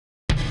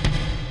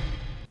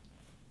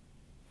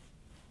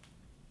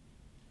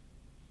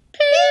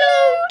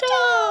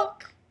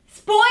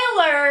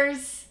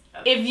Spoilers!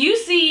 If you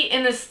see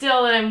in the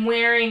still that I'm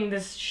wearing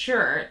this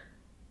shirt,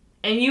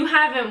 and you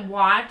haven't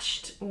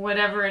watched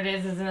whatever it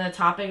is in the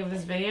topic of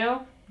this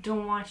video,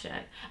 don't watch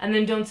it. And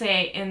then don't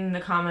say in the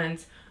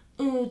comments,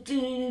 oh,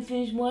 didn't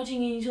finish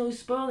watching it, you totally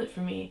spoiled it for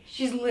me.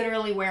 She's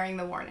literally wearing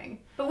the warning.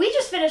 But we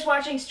just finished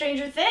watching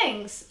Stranger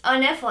Things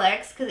on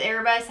Netflix, because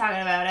everybody's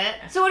talking about it.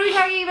 So what are we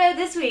talking about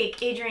this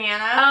week,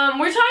 Adriana?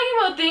 We're talking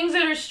about things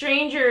that are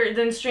stranger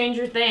than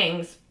Stranger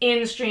Things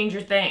in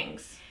Stranger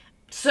Things.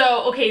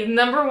 So, okay,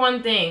 number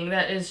one thing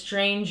that is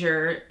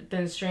stranger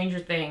than Stranger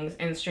Things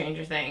in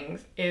Stranger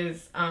Things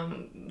is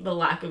the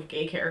lack of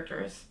gay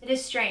characters. It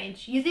is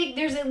strange. You think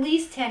there's at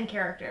least 10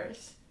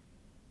 characters.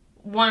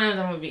 One of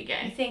them would be I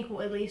gay. think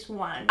at least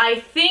one. I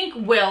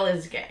think Will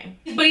is gay.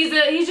 But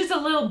he's just a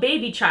little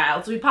baby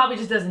child, so he probably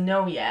just doesn't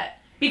know yet.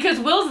 Because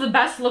Will's the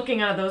best looking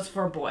out of those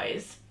 4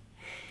 boys.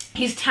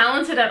 He's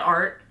talented at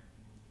art.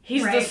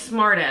 He's the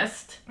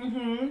smartest.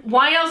 Mm-hmm.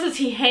 Why else is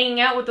he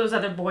hanging out with those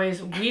other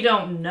boys? We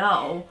don't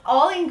know.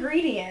 All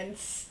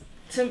ingredients.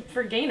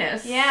 For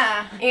gayness.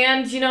 Yeah.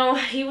 And, you know,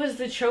 he was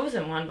the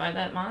chosen one by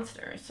that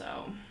monster,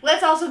 so.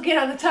 Let's also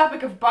get on the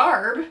topic of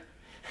Barb.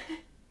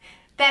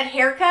 That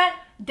haircut,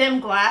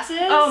 them glasses.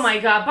 Oh my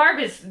god, Barb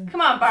is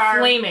Come on, Barb.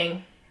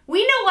 flaming.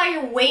 We know why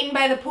you're waiting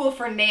by the pool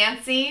for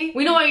Nancy.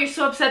 We know why you're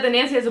so upset that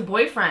Nancy has a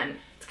boyfriend.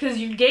 It's because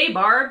you're gay,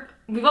 Barb.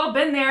 We've all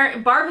been there.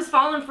 Barb has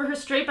fallen for her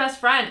straight best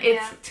friend.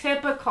 It's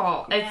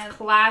typical. Yeah. It's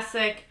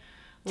classic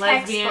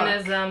Textbook.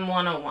 lesbianism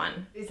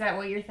 101. Is that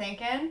what you're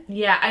thinking?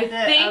 Yeah, I The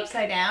think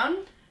upside down?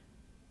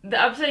 the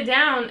upside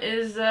down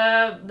is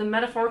the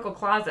metaphorical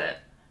closet.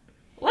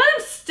 Let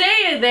them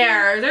stay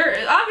there.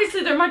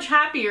 They're much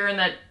happier in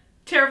that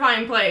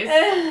terrifying place.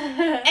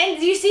 And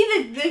do you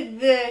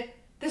see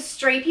the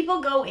straight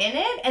people go in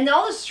it, and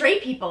all the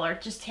straight people are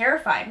just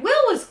terrified.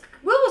 Will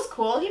was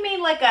cool. He made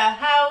like a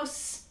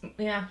house.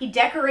 Yeah. He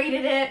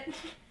decorated it.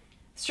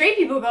 Straight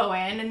people go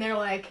in and they're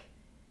like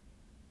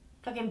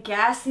fucking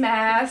gas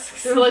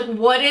masks. They're like,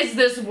 what is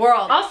this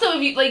world? Also,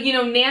 if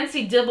you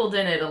Nancy dibbled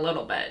in it a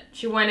little bit.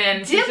 She went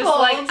in. She's just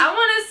like, I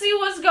want to see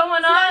what's going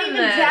on. Not even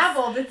this.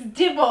 dabbled. It's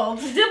dibbled.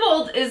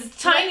 Dibbled is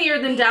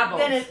tinier than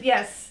dabbled.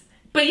 Yes.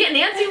 But yeah,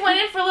 Nancy went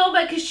in for a little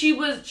bit because she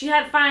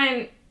had to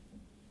find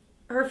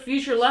her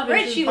future love.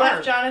 Right, she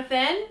left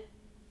Jonathan.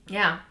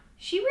 Yeah.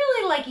 She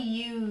really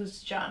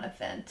used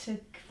Jonathan to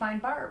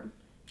find Barb.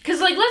 Because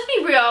let's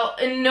be real,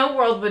 in no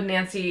world would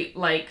Nancy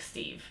like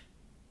Steve.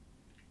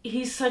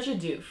 He's such a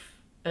doof.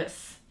 A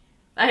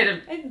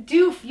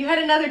doof. You had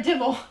another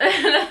dibble.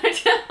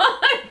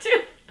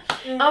 Doof.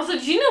 Also,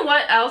 do you know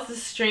what else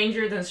is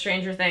stranger than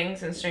Stranger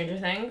Things and Stranger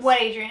Things?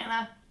 What,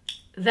 Adriana?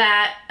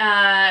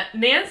 That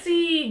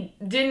Nancy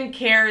didn't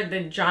care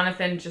that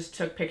Jonathan just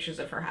took pictures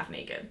of her half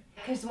naked.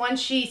 Because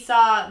once she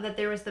saw that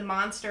there was the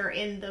monster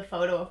in the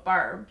photo of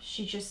Barb,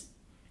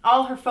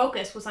 all her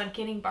focus was on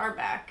getting Barb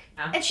back.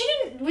 Yeah.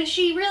 And was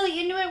she really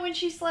into it when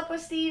she slept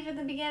with Steve in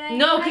the beginning?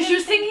 No, because she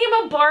was thinking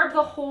about Barb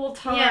the whole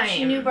time. Yeah,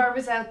 she knew Barb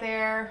was out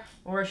there.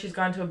 Or she's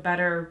gone to a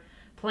better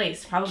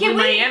place, probably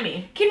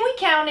Miami. Can we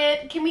count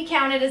it? Can we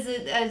count it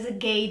as a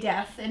gay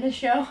death in a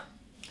show?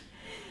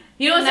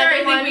 You know what,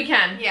 Sarah? I think we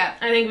can. Yeah.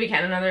 I think we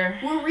can.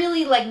 We're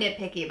really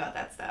nitpicky about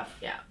that stuff.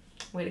 Yeah.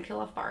 Way to kill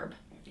off Barb.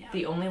 Yeah.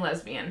 The only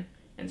lesbian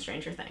in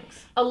Stranger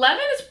Things.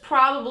 11 is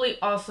probably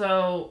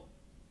also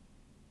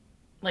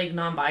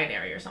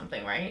non-binary or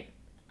something, right?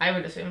 I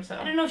would assume so.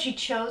 I don't know if she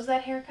chose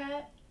that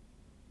haircut.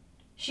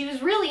 She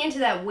was really into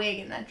that wig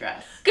and that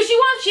dress. Because she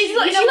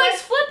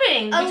likes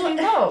flipping between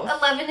both.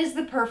 11 is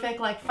the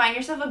perfect, find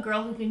yourself a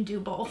girl who can do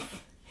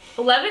both.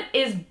 11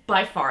 is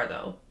by far,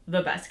 though,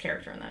 the best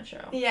character in that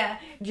show. Yeah.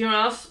 Do you know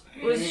what else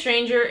was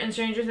stranger in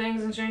Stranger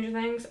Things and Stranger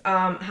Things?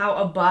 How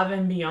above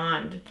and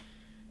beyond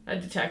a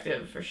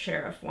detective or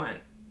sheriff went,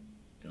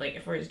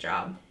 for his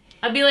job.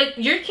 I'd be like,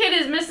 your kid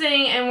is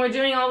missing and we're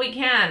doing all we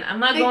can. I'm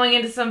not going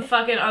into some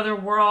fucking other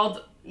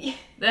world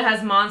that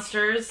has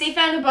monsters. They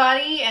found a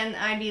body and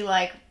I'd be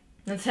like,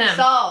 that's him.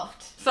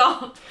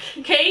 Solved.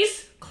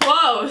 Case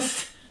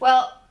closed.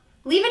 Well,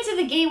 leave it to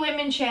the Gay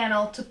Women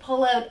channel to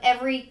pull out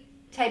every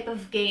type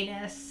of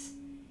gayness.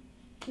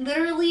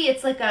 Literally,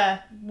 it's we're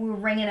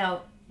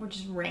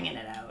just ringing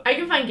it out. I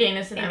can find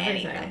gayness in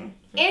everything. Anything.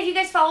 And if you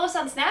guys follow us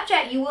on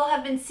Snapchat, you will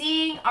have been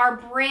seeing our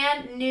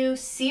brand new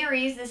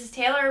series. This is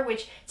Taylor,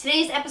 which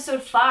today's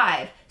episode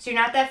 5. So you're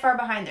not that far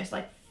behind. There's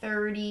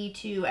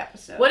 32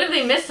 episodes. What have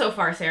they missed so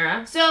far,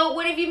 Sarah? So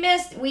what have you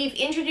missed? We've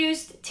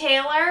introduced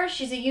Taylor.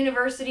 She's a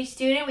university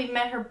student. We've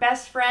met her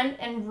best friend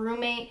and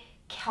roommate,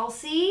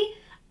 Kelsey.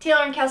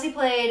 Taylor and Kelsey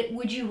played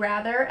Would You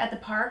Rather at the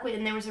park,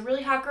 and there was a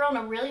really hot girl and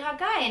a really hot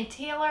guy, and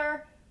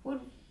Taylor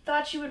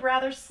thought she would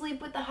rather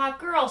sleep with the hot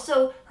girl.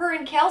 So her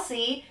and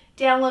Kelsey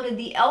downloaded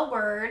the L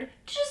Word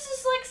just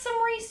as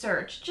some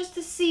research, just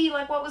to see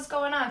what was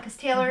going on, because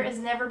Taylor has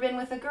never been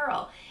with a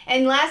girl.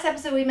 And last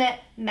episode we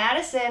met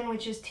Madison,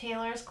 which is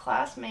Taylor's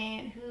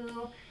classmate,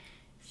 who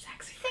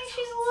thinks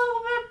she's a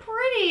little bit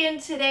pretty, and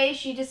today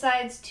she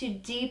decides to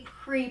deep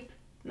creep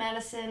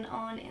Madison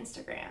on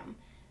Instagram.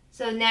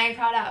 So now you're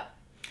caught up.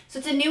 So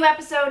it's a new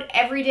episode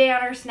every day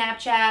on our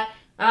Snapchat.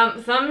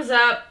 Thumbs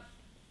up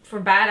for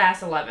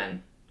Badass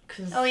 11.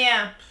 Oh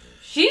yeah.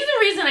 She's the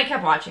reason I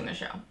kept watching the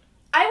show.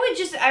 I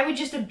would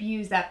just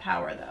abuse that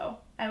power though.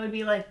 I would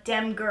be like,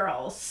 "Dem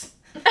girls."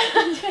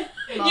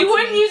 You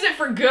wouldn't use it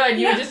for good.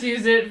 You would just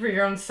use it for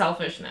your own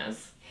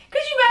selfishness.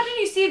 Could you imagine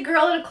you see a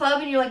girl at a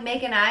club and you're like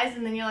making eyes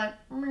and then you're like,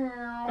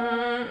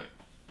 meow.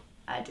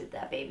 I did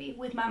that, baby,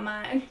 with my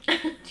mind.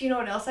 Do you know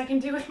what else I can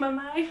do with my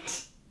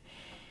mind?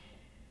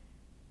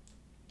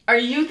 Are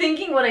you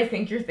thinking what I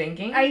think you're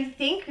thinking? I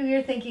think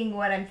you're thinking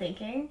what I'm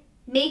thinking.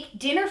 Make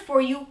dinner for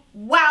you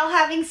while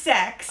having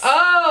sex.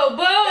 Oh,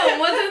 boom!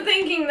 Wasn't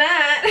thinking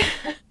that.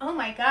 Oh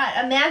my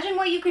god. Imagine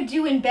what you could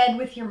do in bed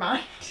with your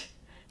mind.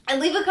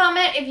 And leave a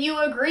comment if you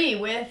agree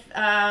with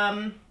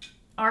our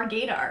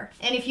gaydar.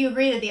 And if you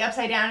agree that the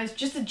upside down is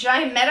just a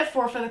giant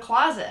metaphor for the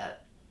closet.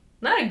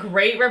 Not a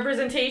great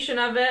representation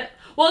of it.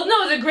 Well,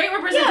 no, it's a great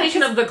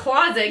representation of the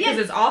closet because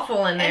it's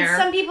awful in there. And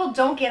some people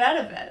don't get out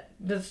of it.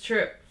 That's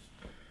true.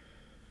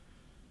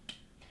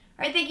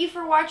 All right, thank you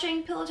for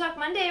watching Pillow Talk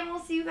Monday, and we'll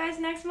see you guys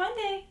next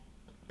Monday.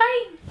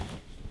 Bye.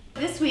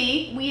 This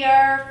week, we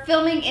are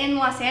filming in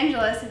Los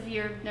Angeles, if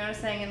you're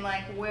noticing, and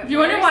like, if you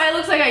wonder why it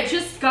looks like I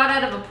just got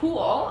out of a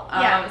pool,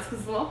 it's because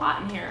it's a little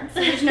hot in here.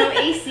 So there's no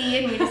AC,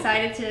 and we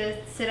decided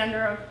to sit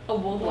under a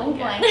wool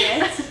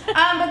blanket.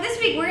 But this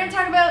week, we're going to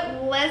talk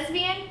about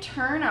lesbian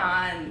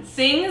turn-ons.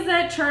 Things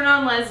that turn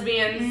on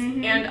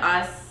lesbians and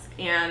us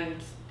and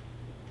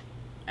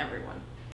everyone.